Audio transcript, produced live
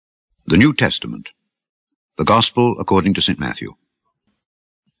The New Testament. The Gospel according to St. Matthew.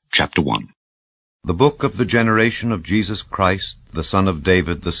 Chapter 1. The book of the generation of Jesus Christ, the son of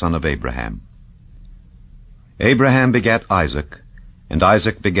David, the son of Abraham. Abraham begat Isaac, and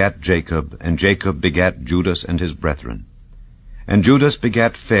Isaac begat Jacob, and Jacob begat Judas and his brethren. And Judas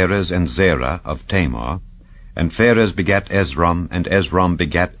begat Phares and Zerah of Tamar, and Phares begat Esrom, and Esrom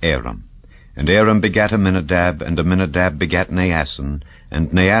begat Aram. And Aram begat Amminadab, and Amminadab begat Naasson,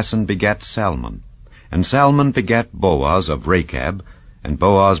 and Naasson begat Salmon. And Salmon begat Boaz of Rechab, and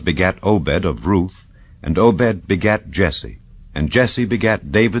Boaz begat Obed of Ruth, and Obed begat Jesse, and Jesse begat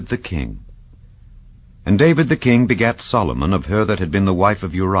David the king. And David the king begat Solomon of her that had been the wife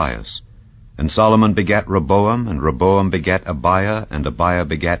of Urias. And Solomon begat Rehoboam, and Rehoboam begat Abiah, and Abiah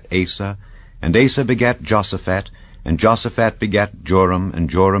begat Asa, and Asa begat Joshaphat, and Joshaphat begat Joram, and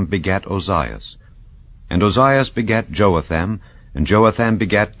Joram begat Ozias. And Ozias begat Joatham, and Joatham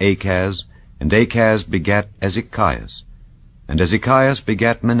begat Achaz, and Achaz begat Ezekias. And Ezekias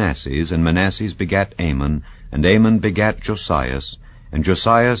begat Manasses, and Manasses begat Amon, and Amon begat Josias, and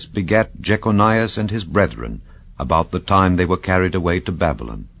Josias begat Jeconias and his brethren, about the time they were carried away to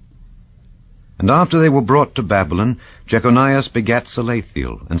Babylon. And after they were brought to Babylon, Jeconias begat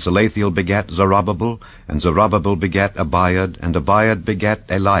Salathiel, and Salathiel begat Zerubbabel, and Zerubbabel begat Abiad, and Abiad begat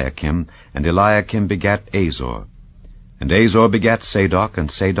Eliakim, and Eliakim begat Azor. And Azor begat Sadoc, and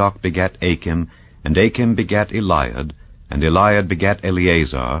Sadoc begat Achim, and Achim begat Eliad, and Eliad begat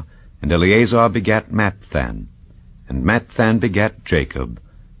Eleazar, and Eleazar begat Matthan, and Matthan begat Jacob,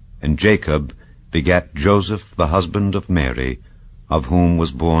 and Jacob begat Joseph the husband of Mary, of whom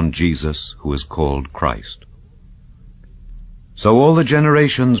was born Jesus, who is called Christ. So all the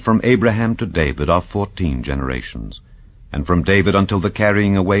generations from Abraham to David are 14 generations, and from David until the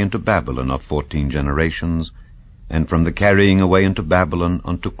carrying away into Babylon are 14 generations, and from the carrying away into Babylon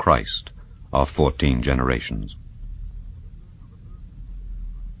unto Christ are 14 generations.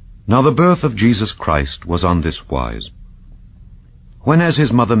 Now the birth of Jesus Christ was on this wise. When as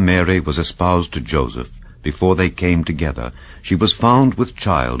his mother Mary was espoused to Joseph, before they came together, she was found with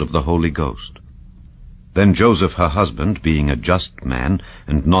child of the Holy Ghost. Then Joseph her husband, being a just man,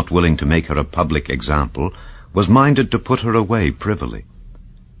 and not willing to make her a public example, was minded to put her away privily.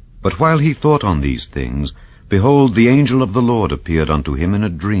 But while he thought on these things, behold, the angel of the Lord appeared unto him in a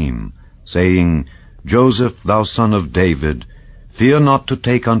dream, saying, Joseph, thou son of David, fear not to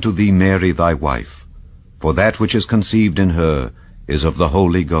take unto thee Mary thy wife, for that which is conceived in her is of the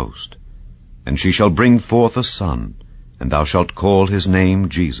Holy Ghost. And she shall bring forth a son, and thou shalt call his name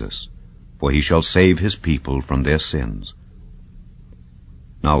Jesus, for he shall save his people from their sins.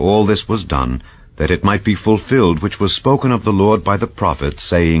 Now all this was done, that it might be fulfilled which was spoken of the Lord by the prophet,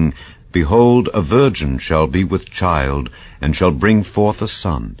 saying, Behold, a virgin shall be with child, and shall bring forth a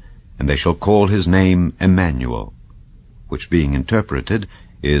son, and they shall call his name Emmanuel, which being interpreted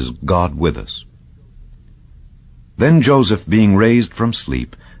is God with us. Then Joseph, being raised from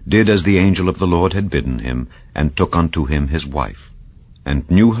sleep, did as the angel of the Lord had bidden him, and took unto him his wife, and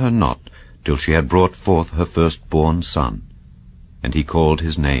knew her not till she had brought forth her firstborn son. And he called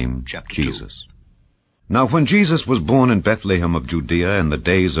his name Jesus. 2. Now when Jesus was born in Bethlehem of Judea in the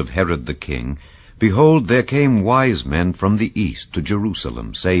days of Herod the king, behold, there came wise men from the east to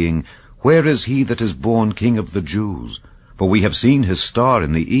Jerusalem, saying, Where is he that is born King of the Jews? For we have seen his star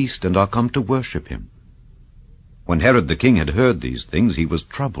in the east, and are come to worship him. When Herod the king had heard these things, he was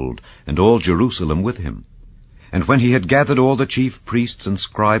troubled, and all Jerusalem with him. And when he had gathered all the chief priests and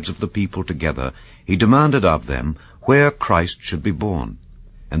scribes of the people together, he demanded of them where Christ should be born.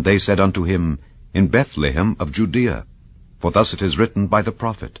 And they said unto him, In Bethlehem of Judea. For thus it is written by the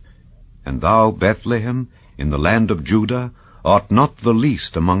prophet, And thou, Bethlehem, in the land of Judah, art not the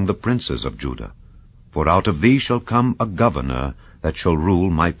least among the princes of Judah. For out of thee shall come a governor that shall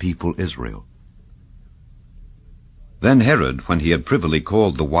rule my people Israel. Then Herod, when he had privily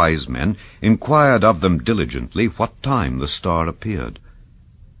called the wise men, inquired of them diligently what time the star appeared.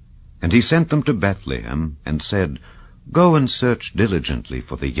 And he sent them to Bethlehem, and said, Go and search diligently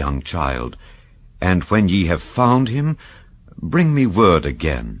for the young child, and when ye have found him, bring me word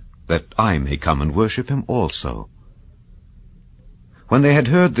again, that I may come and worship him also. When they had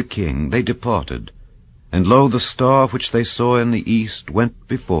heard the king, they departed, and lo, the star which they saw in the east went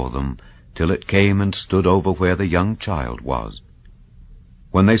before them, till it came and stood over where the young child was.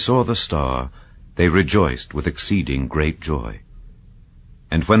 When they saw the star, they rejoiced with exceeding great joy.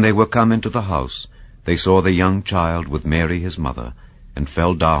 And when they were come into the house, they saw the young child with Mary his mother, and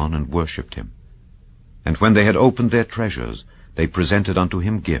fell down and worshipped him. And when they had opened their treasures, they presented unto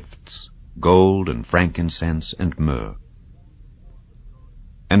him gifts, gold and frankincense and myrrh.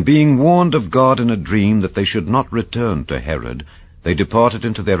 And being warned of God in a dream that they should not return to Herod, they departed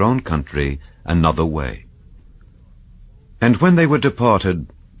into their own country another way. And when they were departed,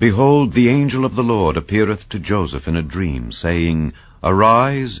 behold, the angel of the Lord appeareth to Joseph in a dream, saying,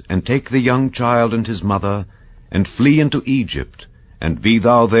 Arise, and take the young child and his mother, and flee into Egypt, and be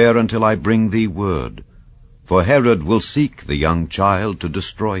thou there until I bring thee word. For Herod will seek the young child to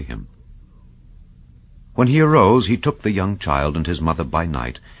destroy him. When he arose, he took the young child and his mother by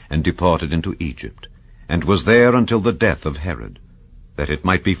night, and departed into Egypt, and was there until the death of Herod, that it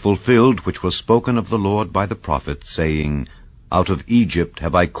might be fulfilled which was spoken of the Lord by the prophet, saying, Out of Egypt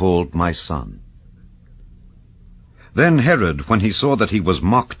have I called my son. Then Herod, when he saw that he was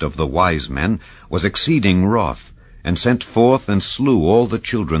mocked of the wise men, was exceeding wroth, and sent forth and slew all the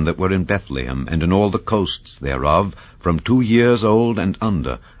children that were in Bethlehem, and in all the coasts thereof, from 2 years old and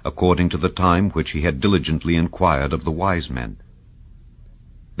under, according to the time which he had diligently inquired of the wise men.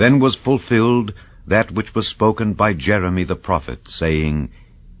 Then was fulfilled that which was spoken by Jeremy the prophet, saying,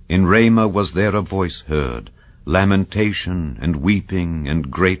 In Ramah was there a voice heard, lamentation and weeping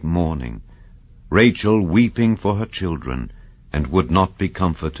and great mourning, Rachel weeping for her children, and would not be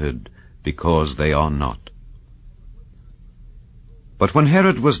comforted, because they are not. But when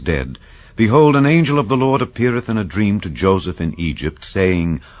Herod was dead, behold, an angel of the Lord appeareth in a dream to Joseph in Egypt,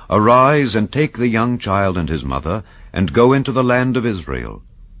 saying, Arise, and take the young child and his mother, and go into the land of Israel,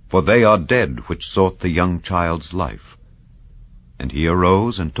 for they are dead which sought the young child's life. And he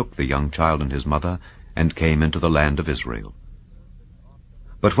arose and took the young child and his mother, and came into the land of Israel.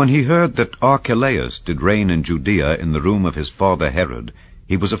 But when he heard that Archelaus did reign in Judea in the room of his father Herod,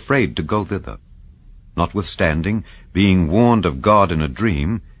 he was afraid to go thither. Notwithstanding, being warned of God in a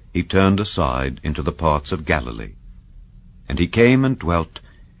dream, he turned aside into the parts of Galilee. And he came and dwelt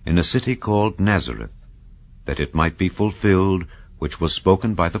in a city called Nazareth, that it might be fulfilled which was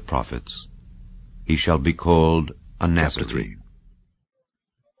spoken by the prophets, He shall be called a Nazarene.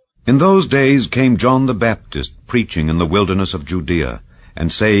 In those days came John the Baptist preaching in the wilderness of Judea,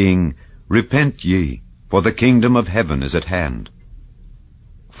 and saying, Repent ye, for the kingdom of heaven is at hand.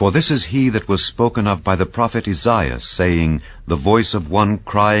 For this is he that was spoken of by the prophet Isaiah, saying, The voice of one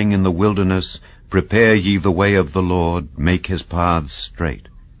crying in the wilderness, Prepare ye the way of the Lord, make his paths straight.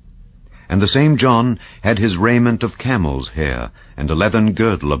 And the same John had his raiment of camel's hair, and a leathern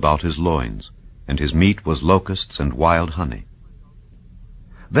girdle about his loins, and his meat was locusts and wild honey.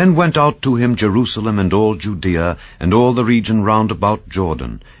 Then went out to him Jerusalem and all Judea, and all the region round about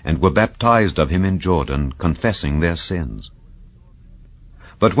Jordan, and were baptized of him in Jordan, confessing their sins.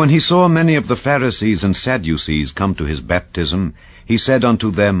 But when he saw many of the Pharisees and Sadducees come to his baptism, he said unto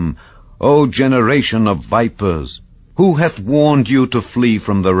them, O generation of vipers, who hath warned you to flee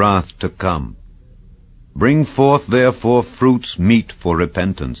from the wrath to come? Bring forth therefore fruits meet for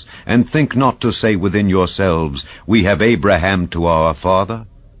repentance, and think not to say within yourselves, We have Abraham to our father.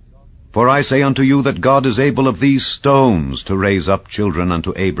 For I say unto you that God is able of these stones to raise up children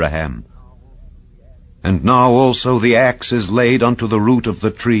unto Abraham. And now also the axe is laid unto the root of the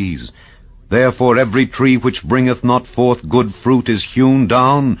trees. Therefore every tree which bringeth not forth good fruit is hewn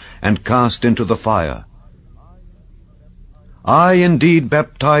down and cast into the fire. I indeed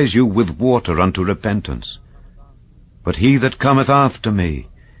baptize you with water unto repentance. But he that cometh after me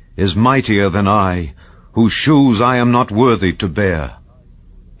is mightier than I, whose shoes I am not worthy to bear.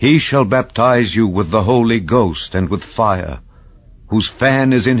 He shall baptize you with the Holy Ghost and with fire, whose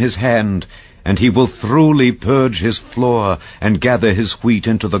fan is in his hand, and he will thoroughly purge his floor, and gather his wheat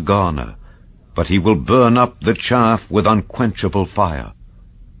into the garner, but he will burn up the chaff with unquenchable fire.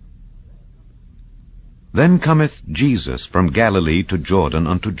 Then cometh Jesus from Galilee to Jordan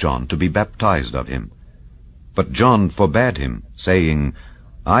unto John to be baptized of him. But John forbade him, saying,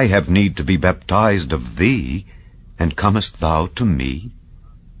 I have need to be baptized of thee, and comest thou to me?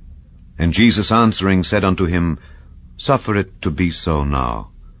 And Jesus answering said unto him, Suffer it to be so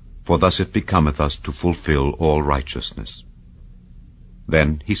now, for thus it becometh us to fulfill all righteousness.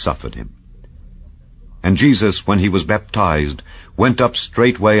 Then he suffered him. And Jesus, when he was baptized, went up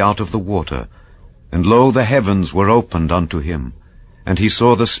straightway out of the water, and lo, the heavens were opened unto him, and he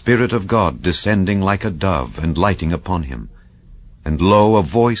saw the Spirit of God descending like a dove, and lighting upon him. And lo, a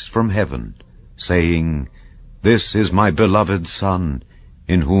voice from heaven, saying, This is my beloved Son,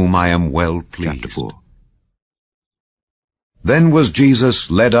 in whom I am well pleased. Chapter 4. Then was Jesus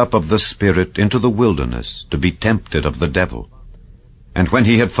led up of the Spirit into the wilderness, to be tempted of the devil. And when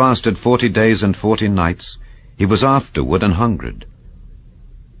he had fasted 40 days and 40 nights, he was afterward an hungered.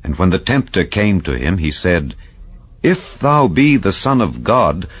 And when the tempter came to him, he said, If thou be the Son of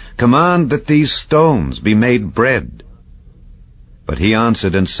God, command that these stones be made bread. But he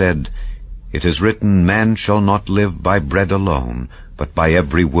answered and said, It is written, Man shall not live by bread alone, but by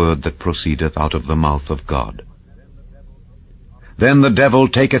every word that proceedeth out of the mouth of God. Then the devil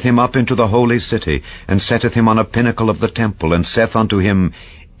taketh him up into the holy city, and setteth him on a pinnacle of the temple, and saith unto him,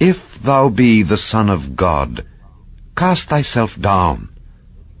 If thou be the Son of God, cast thyself down.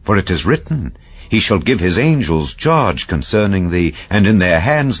 For it is written, He shall give his angels charge concerning thee, and in their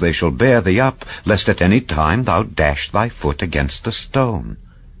hands they shall bear thee up, lest at any time thou dash thy foot against a stone.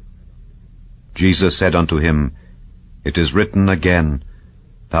 Jesus said unto him, It is written again,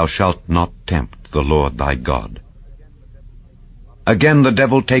 Thou shalt not tempt the Lord thy God. Again the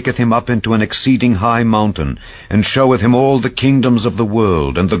devil taketh him up into an exceeding high mountain, and showeth him all the kingdoms of the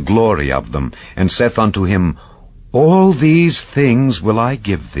world, and the glory of them, and saith unto him, All these things will I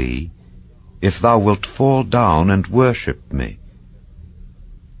give thee, if thou wilt fall down and worship me.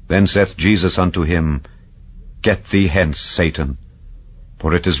 Then saith Jesus unto him, Get thee hence, Satan,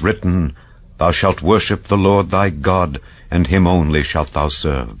 for it is written, Thou shalt worship the Lord thy God, and him only shalt thou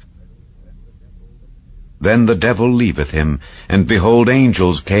serve. Then the devil leaveth him, and behold,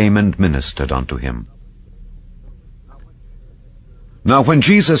 angels came and ministered unto him. Now when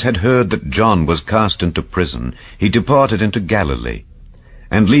Jesus had heard that John was cast into prison, he departed into Galilee.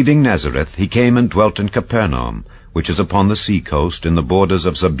 And leaving Nazareth, he came and dwelt in Capernaum, which is upon the sea coast, in the borders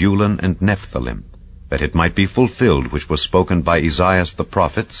of Zebulun and Nephthalim, that it might be fulfilled which was spoken by Esaias the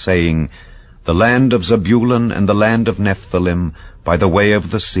prophet, saying, The land of Zebulun and the land of Nephthalim, by the way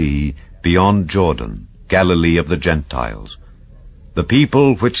of the sea, beyond Jordan, Galilee of the Gentiles. The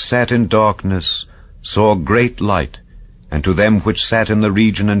people which sat in darkness saw great light, and to them which sat in the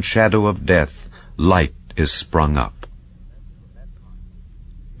region and shadow of death, light is sprung up.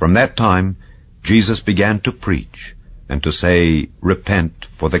 From that time Jesus began to preach, and to say, Repent,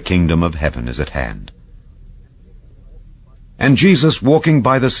 for the kingdom of heaven is at hand. And Jesus, walking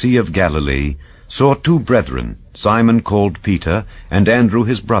by the sea of Galilee, saw two brethren, Simon called Peter, and Andrew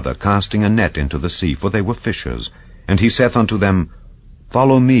his brother, casting a net into the sea, for they were fishers. And he saith unto them,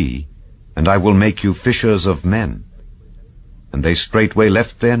 Follow me, and I will make you fishers of men. And they straightway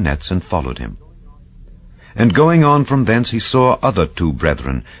left their nets and followed him. And going on from thence he saw other two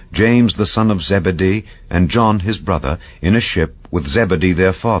brethren, James the son of Zebedee, and John his brother, in a ship with Zebedee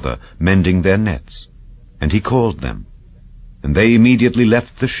their father, mending their nets. And he called them. And they immediately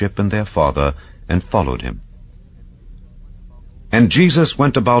left the ship and their father, and followed him. And Jesus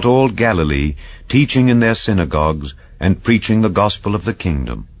went about all Galilee, teaching in their synagogues, and preaching the gospel of the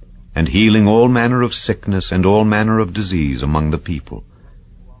kingdom, and healing all manner of sickness and all manner of disease among the people.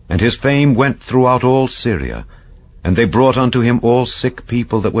 And his fame went throughout all Syria, and they brought unto him all sick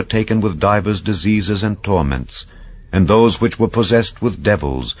people that were taken with divers diseases and torments, and those which were possessed with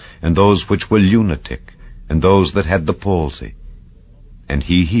devils, and those which were lunatic, and those that had the palsy. And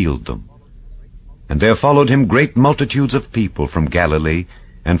he healed them. And there followed him great multitudes of people from Galilee,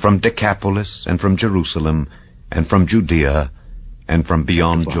 and from Decapolis, and from Jerusalem, and from Judea, and from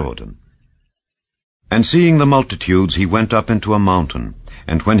beyond Jordan. And seeing the multitudes, he went up into a mountain.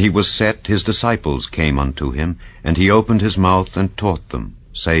 And when he was set, his disciples came unto him, and he opened his mouth and taught them,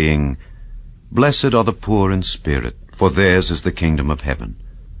 saying, Blessed are the poor in spirit, for theirs is the kingdom of heaven.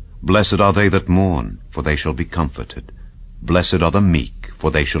 Blessed are they that mourn, for they shall be comforted. Blessed are the meek,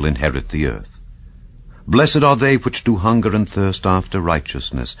 for they shall inherit the earth. Blessed are they which do hunger and thirst after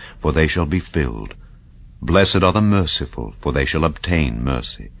righteousness, for they shall be filled. Blessed are the merciful, for they shall obtain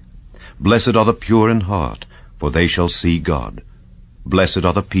mercy. Blessed are the pure in heart, for they shall see God. Blessed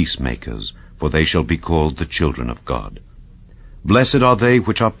are the peacemakers, for they shall be called the children of God. Blessed are they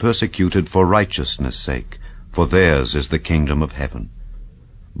which are persecuted for righteousness' sake, for theirs is the kingdom of heaven.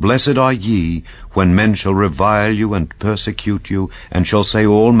 Blessed are ye, when men shall revile you and persecute you, and shall say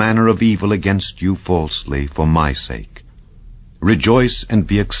all manner of evil against you falsely for my sake. Rejoice and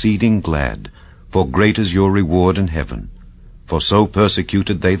be exceeding glad, for great is your reward in heaven. For so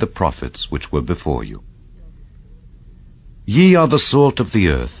persecuted they the prophets which were before you. Ye are the salt of the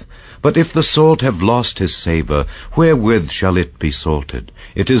earth. But if the salt have lost his savour, wherewith shall it be salted?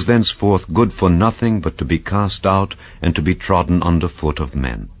 It is thenceforth good for nothing but to be cast out, and to be trodden under foot of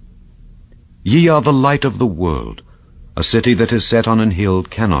men. Ye are the light of the world. A city that is set on an hill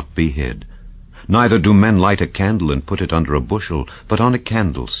cannot be hid. Neither do men light a candle and put it under a bushel, but on a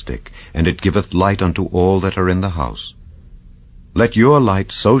candlestick, and it giveth light unto all that are in the house. Let your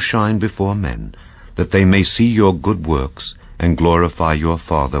light so shine before men, that they may see your good works, and glorify your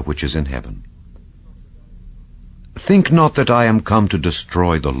Father which is in heaven. Think not that I am come to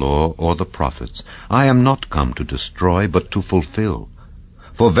destroy the law or the prophets. I am not come to destroy, but to fulfill.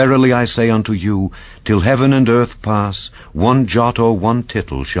 For verily I say unto you, till heaven and earth pass, one jot or one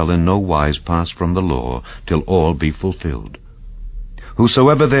tittle shall in no wise pass from the law, till all be fulfilled.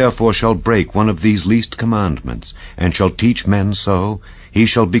 Whosoever therefore shall break one of these least commandments, and shall teach men so, he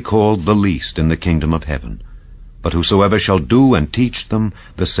shall be called the least in the kingdom of heaven. But whosoever shall do and teach them,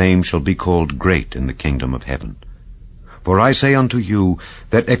 the same shall be called great in the kingdom of heaven. For I say unto you,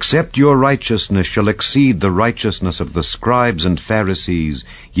 that except your righteousness shall exceed the righteousness of the scribes and Pharisees,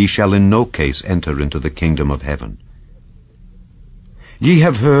 ye shall in no case enter into the kingdom of heaven. Ye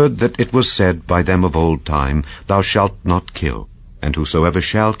have heard that it was said by them of old time, Thou shalt not kill, and whosoever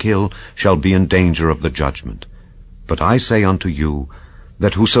shall kill shall be in danger of the judgment. But I say unto you,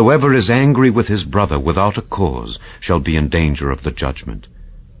 that whosoever is angry with his brother without a cause shall be in danger of the judgment.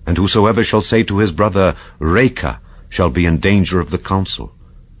 And whosoever shall say to his brother, Raca, shall be in danger of the council.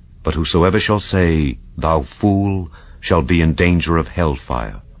 But whosoever shall say, Thou fool, shall be in danger of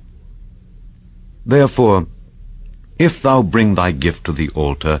hellfire. Therefore, if thou bring thy gift to the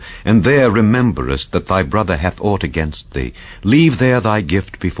altar, and there rememberest that thy brother hath aught against thee, leave there thy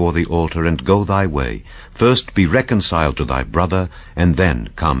gift before the altar, and go thy way. First be reconciled to thy brother, and then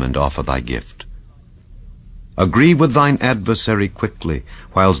come and offer thy gift. Agree with thine adversary quickly,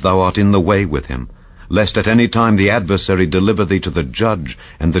 whilst thou art in the way with him, lest at any time the adversary deliver thee to the judge,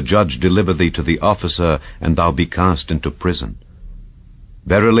 and the judge deliver thee to the officer, and thou be cast into prison.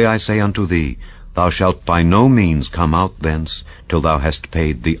 Verily I say unto thee, thou shalt by no means come out thence, till thou hast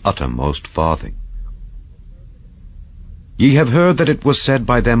paid the uttermost farthing. Ye have heard that it was said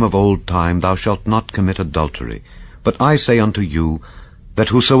by them of old time, Thou shalt not commit adultery. But I say unto you, that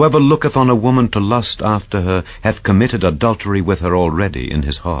whosoever looketh on a woman to lust after her hath committed adultery with her already in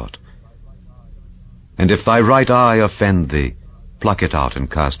his heart. And if thy right eye offend thee, pluck it out and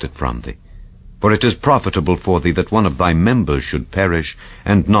cast it from thee. For it is profitable for thee that one of thy members should perish,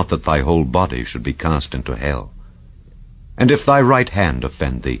 and not that thy whole body should be cast into hell. And if thy right hand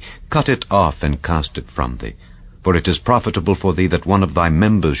offend thee, cut it off and cast it from thee. For it is profitable for thee that one of thy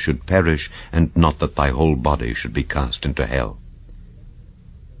members should perish, and not that thy whole body should be cast into hell.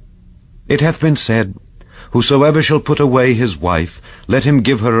 It hath been said, Whosoever shall put away his wife, let him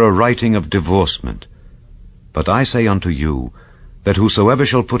give her a writing of divorcement. But I say unto you, that whosoever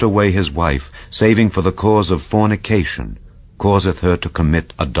shall put away his wife, saving for the cause of fornication, causeth her to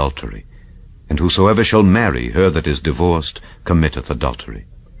commit adultery. And whosoever shall marry her that is divorced, committeth adultery.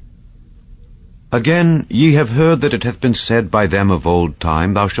 Again, ye have heard that it hath been said by them of old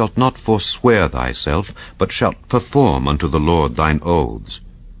time, Thou shalt not forswear thyself, but shalt perform unto the Lord thine oaths.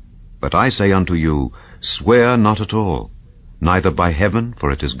 But I say unto you, Swear not at all, neither by heaven, for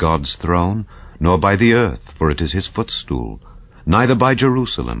it is God's throne, nor by the earth, for it is his footstool, neither by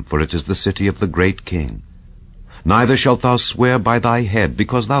Jerusalem, for it is the city of the great King. Neither shalt thou swear by thy head,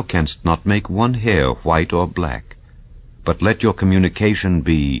 because thou canst not make one hair white or black. But let your communication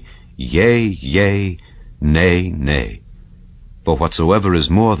be, Yea, yea, nay, nay. For whatsoever is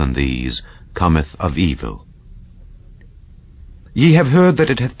more than these cometh of evil. Ye have heard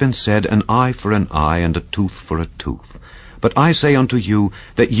that it hath been said, An eye for an eye, and a tooth for a tooth. But I say unto you,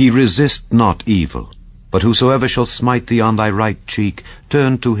 that ye resist not evil. But whosoever shall smite thee on thy right cheek,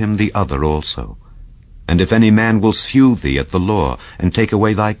 turn to him the other also. And if any man will sue thee at the law, and take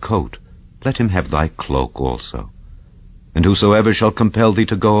away thy coat, let him have thy cloak also. And whosoever shall compel thee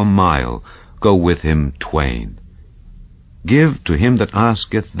to go a mile, go with him twain. Give to him that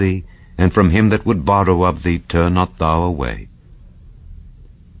asketh thee, and from him that would borrow of thee turn not thou away.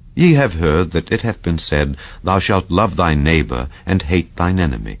 Ye have heard that it hath been said, Thou shalt love thy neighbor, and hate thine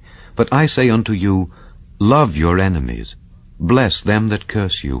enemy. But I say unto you, Love your enemies, bless them that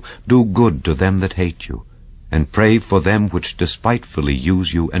curse you, do good to them that hate you, and pray for them which despitefully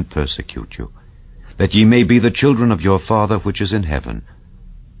use you and persecute you, that ye may be the children of your Father which is in heaven.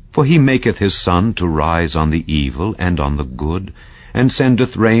 For he maketh his sun to rise on the evil and on the good, and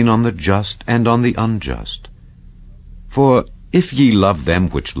sendeth rain on the just and on the unjust. For if ye love them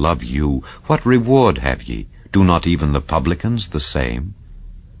which love you, what reward have ye? Do not even the publicans the same?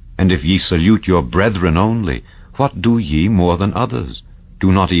 And if ye salute your brethren only, what do ye more than others?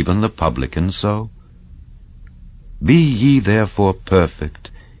 Do not even the publicans so? Be ye therefore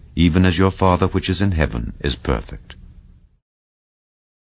perfect, even as your Father which is in heaven is perfect.